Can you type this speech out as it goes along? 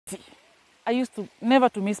agility. I used to never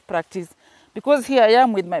to miss practice, because here I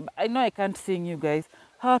am with my, I know I can't sing, you guys.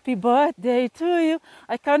 Happy birthday to you.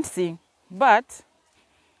 I can't sing, but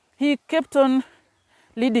he kept on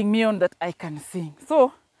leading me on that I can sing.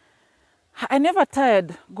 So I never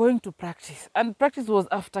tired going to practice, and practice was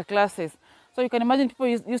after classes. So you can imagine people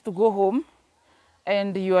used to go home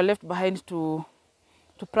and you are left behind to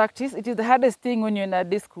practice. It is the hardest thing when you're in a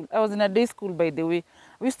day school. I was in a day school, by the way.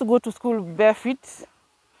 We used to go to school barefoot.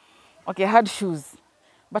 Okay, I had shoes,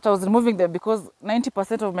 but I was removing them because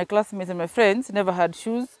 90% of my classmates and my friends never had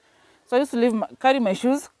shoes. So I used to carry my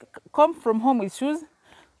shoes, come from home with shoes, so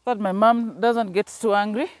that my mom doesn't get too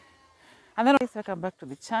angry. And then welcome back to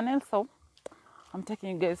the channel. So I'm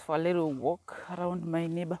taking you guys for a little walk around my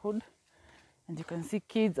neighborhood, and you can see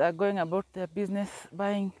kids are going about their business,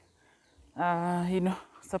 buying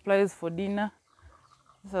supplies for dinner.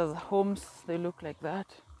 These are homes, they look like that.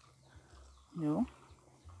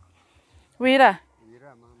 Wira.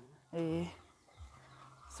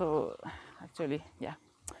 So actually, yeah,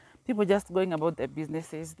 people just going about their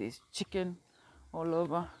businesses. There's chicken all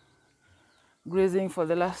over, grazing for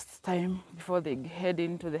the last time before they head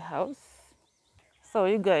into the house. So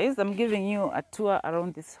you guys, I'm giving you a tour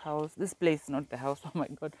around this house. This place, not the house. Oh my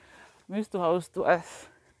God, I'm used to house to us,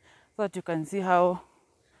 so that you can see how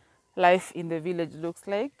life in the village looks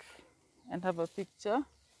like and have a picture.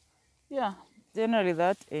 Yeah, generally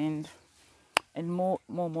that, and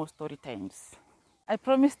more story times. I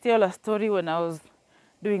promised you all a story when I was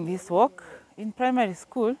doing this walk. In primary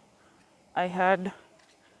school, I had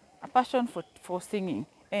a passion for singing,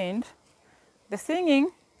 and the singing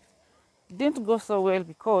didn't go so well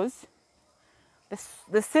because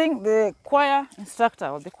the choir instructor,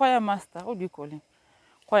 or the choir master, what do you call him?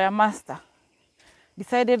 Choir master,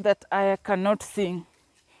 decided that I cannot sing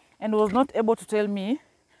and was not able to tell me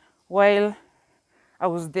while I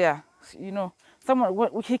was there.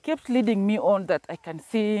 He kept leading me on that I can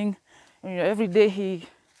sing. Every day he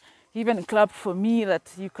even clapped for me that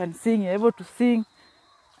you can sing, you're able to sing.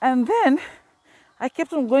 And then I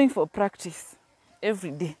kept on going for practice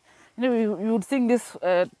every day. We would sing these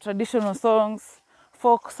traditional songs,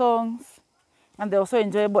 folk songs, and they were so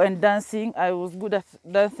enjoyable. And dancing, I was good at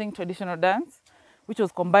dancing traditional dance, which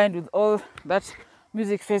was combined with all that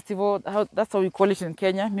music festival. That's how we call it in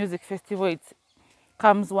Kenya, music festival. It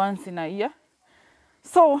comes once in a year.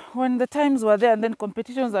 So when the times were there, and then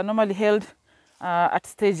competitions are normally held at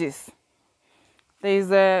stages. There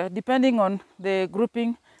is, depending on the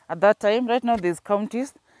grouping at that time, right now there's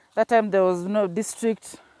counties. That time there was no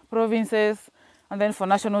district, provinces, and then for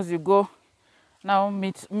nationals you go now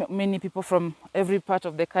meet many people from every part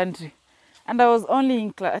of the country. And I was only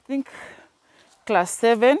in I think class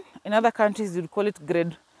 7. In other countries you'd call it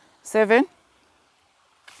grade 7.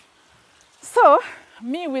 So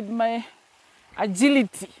me with my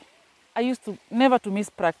agility, I used to never to miss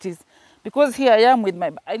practice, because here I am with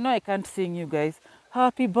my, I know I can't sing, you guys.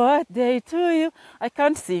 Happy birthday to you. I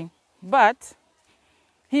can't sing, but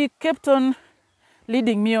he kept on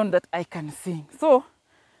leading me on that I can sing. So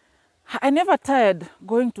I never tired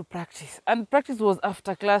going to practice, and practice was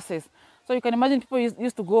after classes. So you can imagine people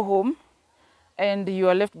used to go home and you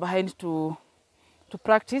are left behind to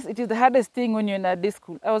practice. It is the hardest thing when you're in a day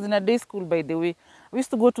school. I was in a day school, by the way. We used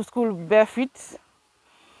to go to school barefoot.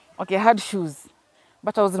 Okay, I had shoes,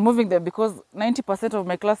 but I was removing them because 90% of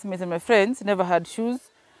my classmates and my friends never had shoes.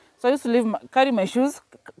 So I used to carry my shoes,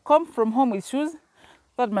 come from home with shoes, so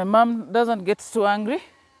that my mom doesn't get too angry.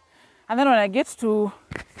 And then when I get to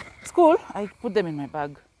school, I put them in my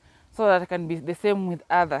bag so that I can be the same with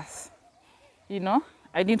others.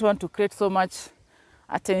 I didn't want to create so much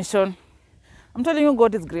attention. I'm telling you,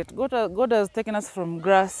 God is great. God has taken us from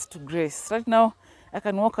grass to grace. Right now, I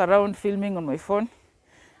can walk around filming on my phone.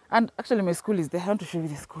 And actually, my school is there. I want to show you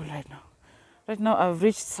the school right now. Right now, I've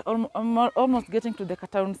reached, I'm almost getting to the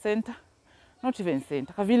town center. Not even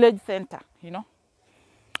center, a village center,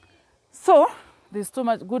 So, there's so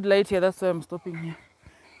much good light here. That's why I'm stopping here.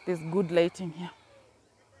 There's good lighting here.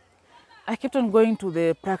 I kept on going to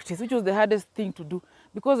the practice, which was the hardest thing to do,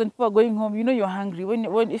 because when people are going home, you're hungry.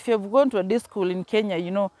 If you've gone to a day school in Kenya,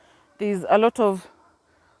 there's a lot of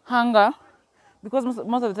hunger, because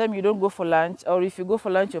most of the time you don't go for lunch, or if you go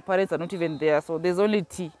for lunch, your parents are not even there. So there's only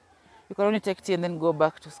tea. You can only take tea and then go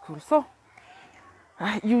back to school. So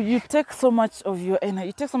you take so much of your energy.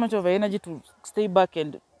 You take so much of your energy to stay back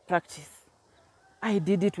and practice. I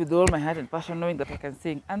did it with all my heart and passion, knowing that I can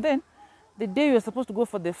sing. And then the day we were supposed to go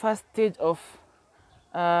for the first stage of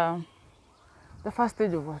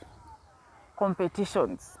what?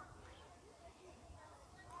 Competitions.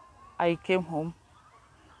 I came home,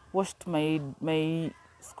 washed my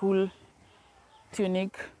school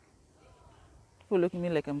tunic. People look at me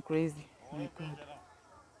like I'm crazy. Oh my God.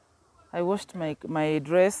 I washed my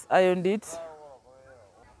dress, ironed it.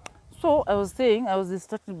 So I was saying, I was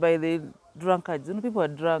distracted by the drunkards. You know, people are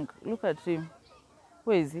drunk. Look at him.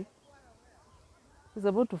 Where is he? He's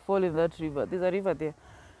about to fall in that river. There's a river there.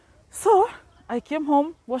 So I came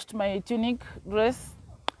home, washed my tunic dress,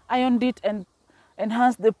 ironed it, and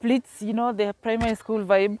enhanced the pleats, you know, the primary school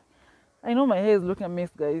vibe. I know my hair is looking a mess,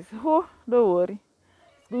 guys. Oh, don't worry.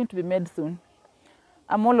 It's going to be made soon.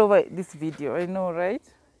 I'm all over this video, I know, right?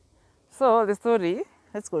 So the story,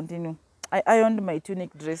 let's continue. I ironed my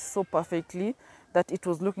tunic dress so perfectly that it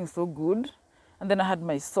was looking so good. And then I had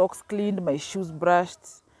my socks cleaned, my shoes brushed.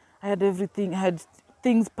 I had everything. I had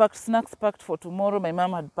things packed, snacks packed for tomorrow. My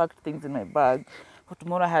mom had packed things in my bag. For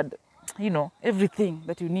tomorrow I had, you know, everything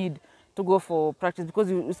that you need to go for practice because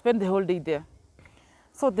you spend the whole day there.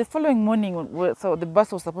 So the following morning, so the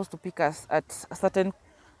bus was supposed to pick us at a certain,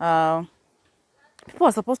 people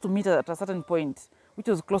were supposed to meet at a certain point, which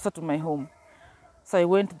was closer to my home. So I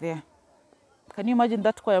went there. Can you imagine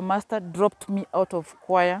that choir master dropped me out of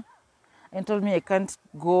choir and told me I can't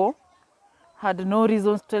go? Had no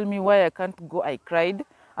reasons to tell me why I can't go. I cried.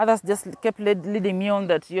 Others just kept leading me on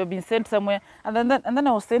that you have been sent somewhere. And then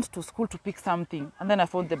I was sent to school to pick something. And then I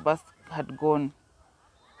found the bus had gone.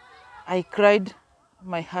 I cried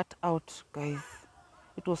my heart out, guys.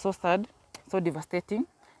 It was so sad, so devastating.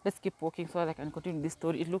 Let's keep walking so that I can continue this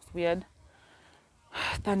story. It looks weird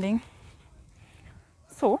standing.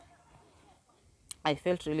 So I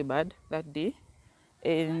felt really bad that day,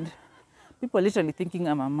 and people are literally thinking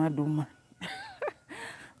I'm a mad woman.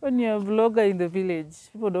 When you're a vlogger in the village,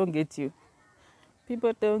 people don't get you.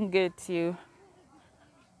 People don't get you.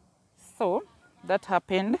 So that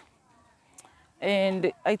happened,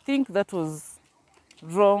 and I think that was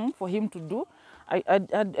wrong for him to do.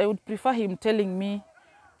 I would prefer him telling me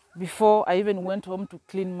before I even went home to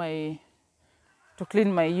clean my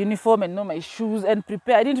uniform and know my shoes and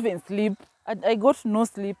prepare. I didn't even sleep. I got no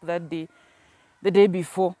sleep that day, the day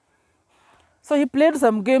before. So he played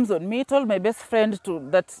some games on me, told my best friend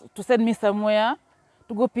to send me somewhere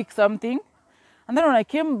to go pick something. And then when I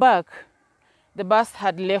came back, the bus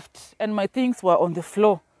had left and my things were on the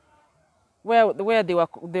floor where they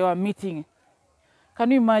were meeting.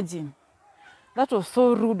 Can you imagine? That was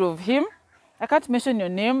so rude of him. I can't mention your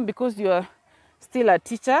name because you are still a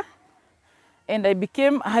teacher. And I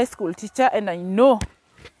became a high school teacher, and I know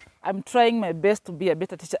I'm trying my best to be a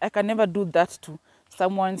better teacher. I can never do that to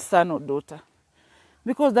someone's son or daughter.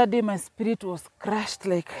 Because that day my spirit was crushed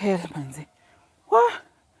like hell, manzi. What?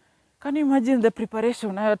 Can you imagine the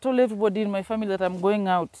preparation? I had told everybody in my family that I'm going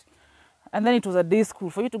out. And then it was a day school.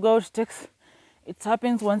 For you to go out, it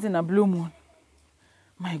happens once in a blue moon.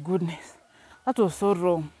 My goodness. That was so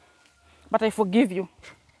wrong. But I forgive you.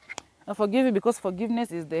 I forgive you because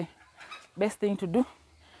forgiveness is the best thing to do.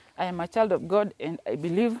 I am a child of God and I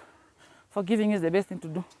believe forgiving is the best thing to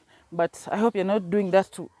do. But I hope you're not doing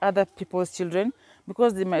that to other people's children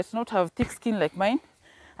because they might not have thick skin like mine.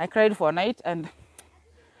 I cried for a night and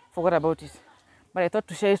forgot about it. But I thought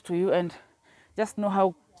to share it to you and just know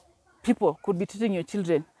how people could be treating your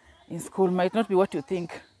children in school might not be what you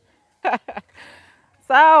think.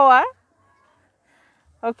 Sawa?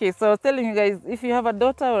 Okay, so I was telling you guys, if you have a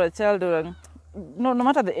daughter or a child, or no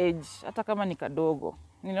matter the age, hata kama ni kadogo,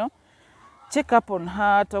 you know, check up on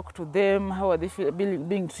her, talk to them, how are they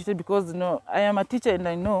being treated, because, you know, I am a teacher and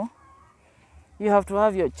I know you have to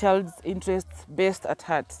have your child's interests best at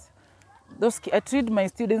heart. I treat my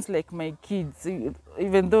students like my kids,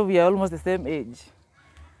 even though we are almost the same age.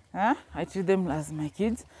 I treat them as my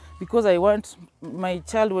kids because I want my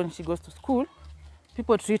child, when she goes to school,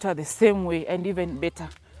 people treat her the same way and even better.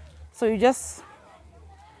 So you just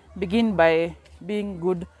begin by being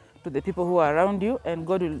good to the people who are around you, and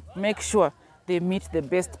God will make sure they meet the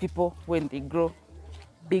best people when they grow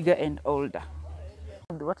bigger and older.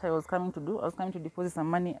 What I was coming to do, I was coming to deposit some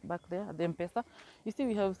money back there at the M-Pesa. You see,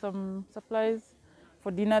 we have some supplies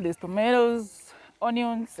for dinner. There's tomatoes,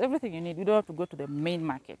 onions, everything you need. You don't have to go to the main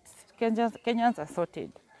markets. Kenyans are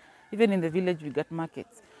sorted. Even in the village, we got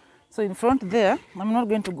markets. So in front there, I'm not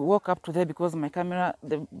going to walk up to there because my camera,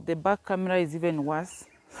 the back camera is even worse.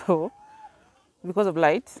 So because of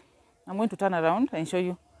light, I'm going to turn around and show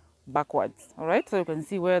you backwards. All right, so you can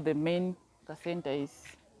see where the main center is.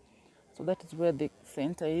 So that is where the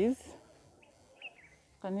center is.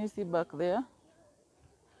 Can you see back there?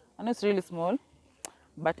 And it's really small,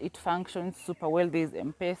 but it functions super well. There is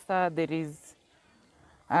M-Pesa, there is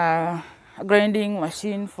a grinding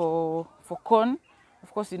machine for corn.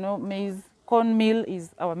 Of course, you know, corn meal is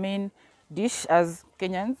our main dish as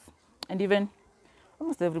Kenyans, and even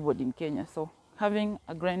almost everybody in Kenya. So having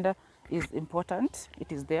a grinder is important.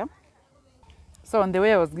 It is there. So on the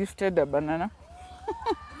way I was gifted a banana.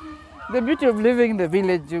 The beauty of living in the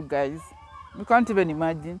village, you guys. You can't even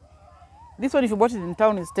imagine. This one, if you bought it in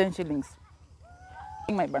town, is 10 shillings.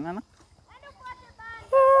 My banana.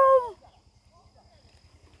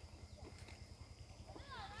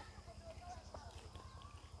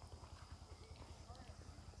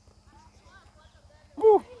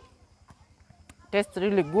 Ooh. Tastes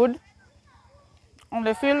really good. And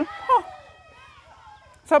I feel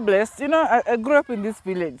so blessed. You know, I grew up in this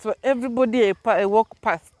village, so everybody I walk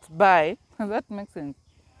past by, that makes sense.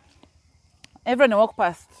 Everyone I walk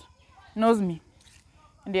past knows me.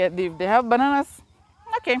 And they have bananas.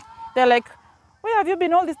 Okay. They're like, where have you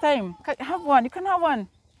been all this time? Have one. You can have one.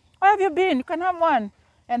 Where have you been? You can have one.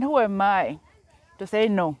 And who am I to say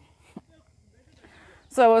no?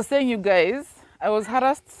 So I was saying, you guys, I was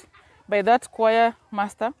harassed by that choir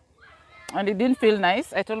master, and it didn't feel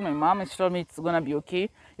nice. I told my mom, and she told me it's gonna be okay.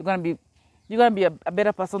 You're gonna be a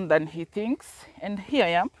better person than he thinks. And here I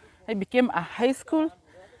am. I became a high school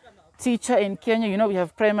teacher in Kenya. You know, we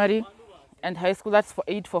have primary and high school. That's for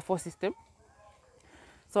 844 system.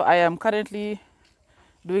 So I am currently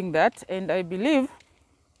doing that, and I believe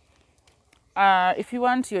if you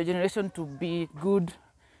want your generation to be good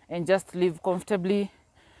and just live comfortably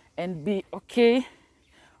and be okay,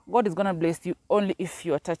 God is gonna bless you only if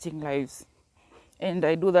you are touching lives. And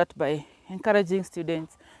I do that by encouraging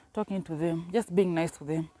students, talking to them, just being nice to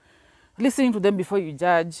them, listening to them before you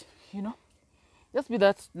judge, you know. Just be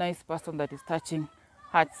that nice person that is touching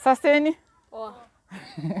hearts. Sustain. Oh.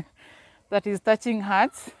 That is touching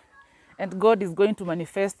hearts. And God is going to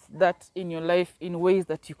manifest that in your life in ways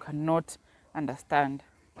that you cannot understand.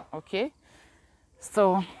 Okay?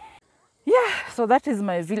 So, yeah, so that is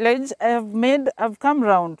my village. I've come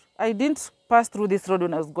round. I didn't pass through this road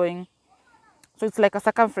when I was going. So it's like a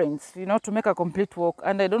circumference, you know, to make a complete walk.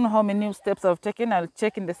 And I don't know how many steps I've taken. I'll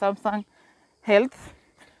check in the Samsung Health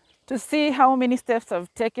to see how many steps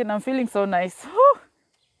I've taken. I'm feeling so nice. Oh,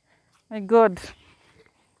 my God.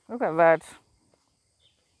 Look at that.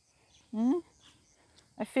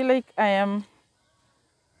 I feel like I am...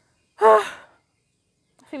 I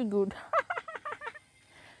feel good.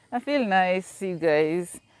 I feel nice, you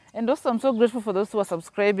guys. And also, I'm so grateful for those who are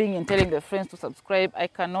subscribing and telling their friends to subscribe. I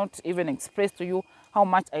cannot even express to you how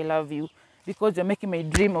much I love you, because you're making my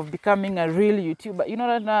dream of becoming a real YouTuber. You know,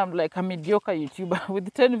 right now I'm like a mediocre YouTuber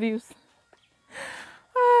with 10 views.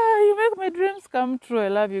 You make my dreams come true. I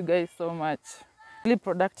love you guys so much. Really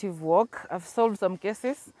productive work. I've solved some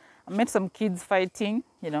cases. I met some kids fighting,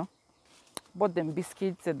 you know. Bought them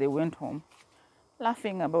biscuits and they went home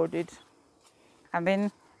laughing about it. And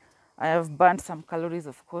then I have burnt some calories,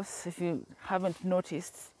 of course. If you haven't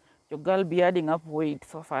noticed, your girl be adding up weight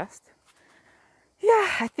so fast. Yeah,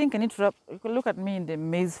 I think I need to wrap. You can look at me in the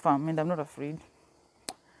maize farm and I'm not afraid.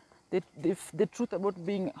 The truth about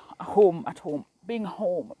being at home, being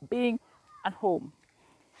at home.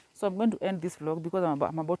 So I'm going to end this vlog because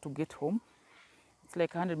I'm about to get home. It's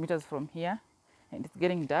like 100 meters from here and it's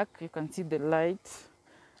getting dark. You can see the light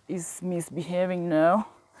is misbehaving now.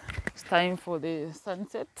 It's time for the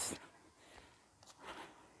sunset.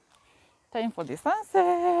 Time for the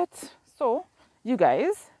sunset. So, you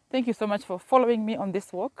guys, thank you so much for following me on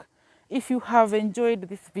this walk. If you have enjoyed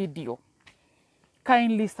this video,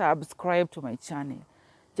 kindly subscribe to my channel.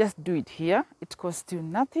 Just do it here. It costs you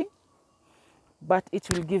nothing, but it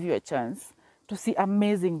will give you a chance to see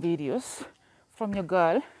amazing videos from your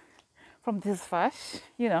girl, from this Fash,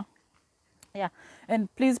 you know. Yeah,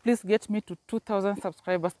 and please get me to 2,000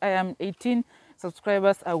 subscribers. I am 18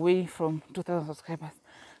 subscribers away from 2,000 subscribers.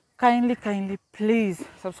 Kindly, please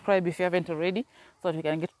subscribe if you haven't already, so that we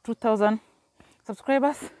can get 2,000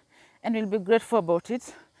 subscribers, and we'll be grateful about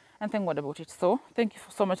it and thank God about it. So thank you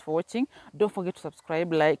so much for watching. Don't forget to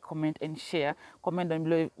subscribe, like, comment and share. Comment down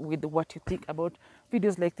below with what you think about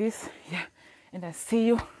videos like this. Yeah, and I'll see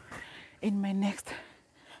you in my next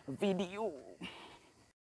video.